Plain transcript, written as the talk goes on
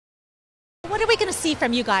What are we going to see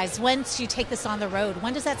from you guys once you take this on the road?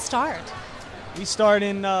 When does that start? We start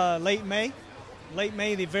in late May,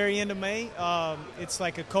 the very end of May. It's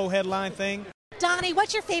like a co-headline thing. Donnie,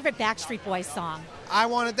 what's your favorite Backstreet Boys song? I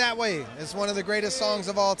Want It That Way. It's one of the greatest songs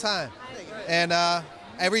of all time. And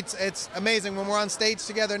it's amazing when we're on stage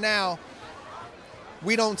together now.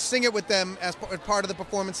 We don't sing it with them as part of the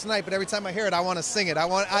performance tonight, but every time I hear it, I want to sing it.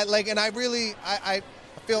 I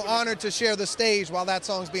feel honored to share the stage while that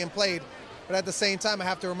song's being played. But at the same time, I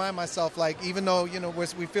have to remind myself, like, even though, you know,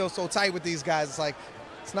 we feel so tight with these guys, it's like,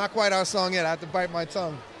 it's not quite our song yet. I have to bite my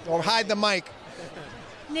tongue or hide the mic.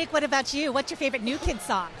 Nick, what about you? What's your favorite New Kid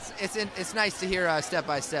song? It's nice to hear Step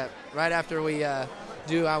by Step right after we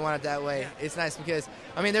do I Want It That Way. It's nice because,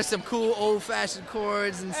 I mean, there's some cool old-fashioned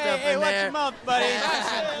chords and stuff in there. Watch your mouth,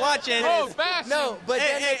 buddy. Watch it. Oh, no, but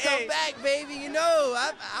then they come back, baby. You know,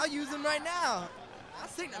 I'll use them right now. I'll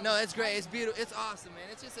sing them. No, it's great. It's beautiful. It's awesome, man.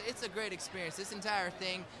 It's a great experience. This entire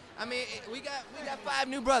thing. I mean, we got 5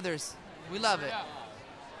 new brothers. We love it.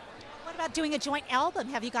 What about doing a joint album?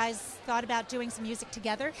 Have you guys thought about doing some music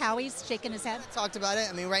together? Howie's shaking his head. Talked about it.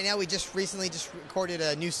 I mean, right now we just recently recorded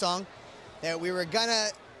a new song that we were gonna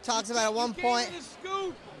talk about at one point.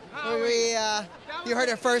 You heard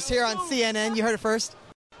it first here on CNN. You heard it first.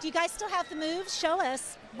 Do you guys still have the moves? Show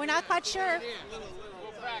us. We're not quite sure.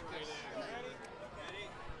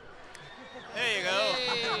 There you go.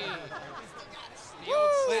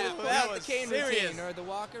 That was the cane routine or the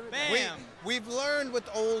walker. Bam. We've learned with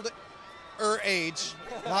older age,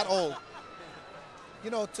 not old, you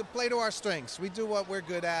know, to play to our strengths. We do what we're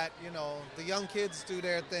good at. You know, the young kids do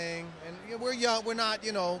their thing, and you know, we're young. We're not,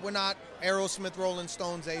 you know, we're not Aerosmith, Rolling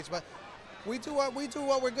Stones age, but we do what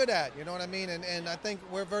we're good at. You know what I mean? And I think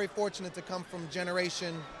we're very fortunate to come from a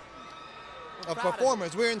generation of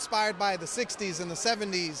performers. We're inspired by the 60s and the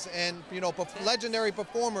 70s, and you know, legendary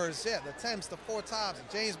performers. Yeah, the Temps, the Four Tops,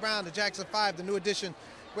 James Brown, the Jackson 5, the New Edition.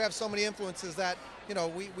 We have so many influences that, you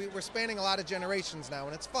know, we're spanning a lot of generations now,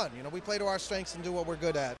 and it's fun. You know, we play to our strengths and do what we're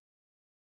good at.